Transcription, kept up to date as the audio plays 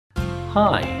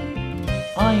Hi,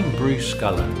 I'm Bruce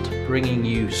Gulland, bringing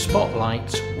you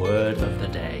Spotlight's Word of the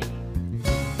Day.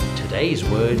 Today's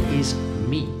word is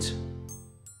meat.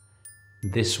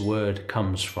 This word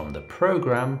comes from the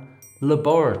program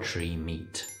Laboratory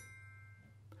Meat.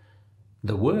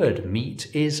 The word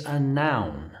meat is a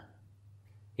noun.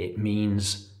 It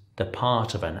means the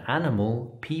part of an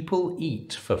animal people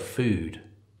eat for food.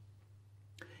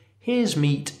 Here's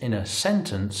meat in a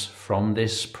sentence from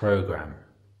this program.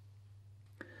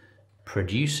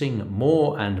 Producing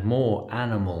more and more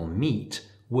animal meat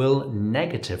will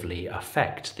negatively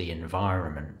affect the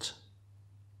environment.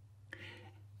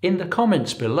 In the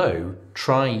comments below,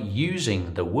 try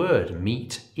using the word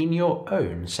meat in your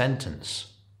own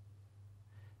sentence.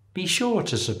 Be sure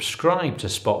to subscribe to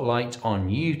Spotlight on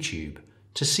YouTube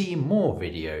to see more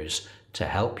videos to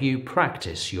help you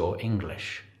practice your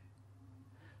English.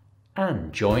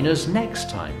 And join us next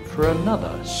time for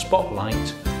another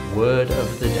Spotlight Word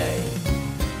of the Day.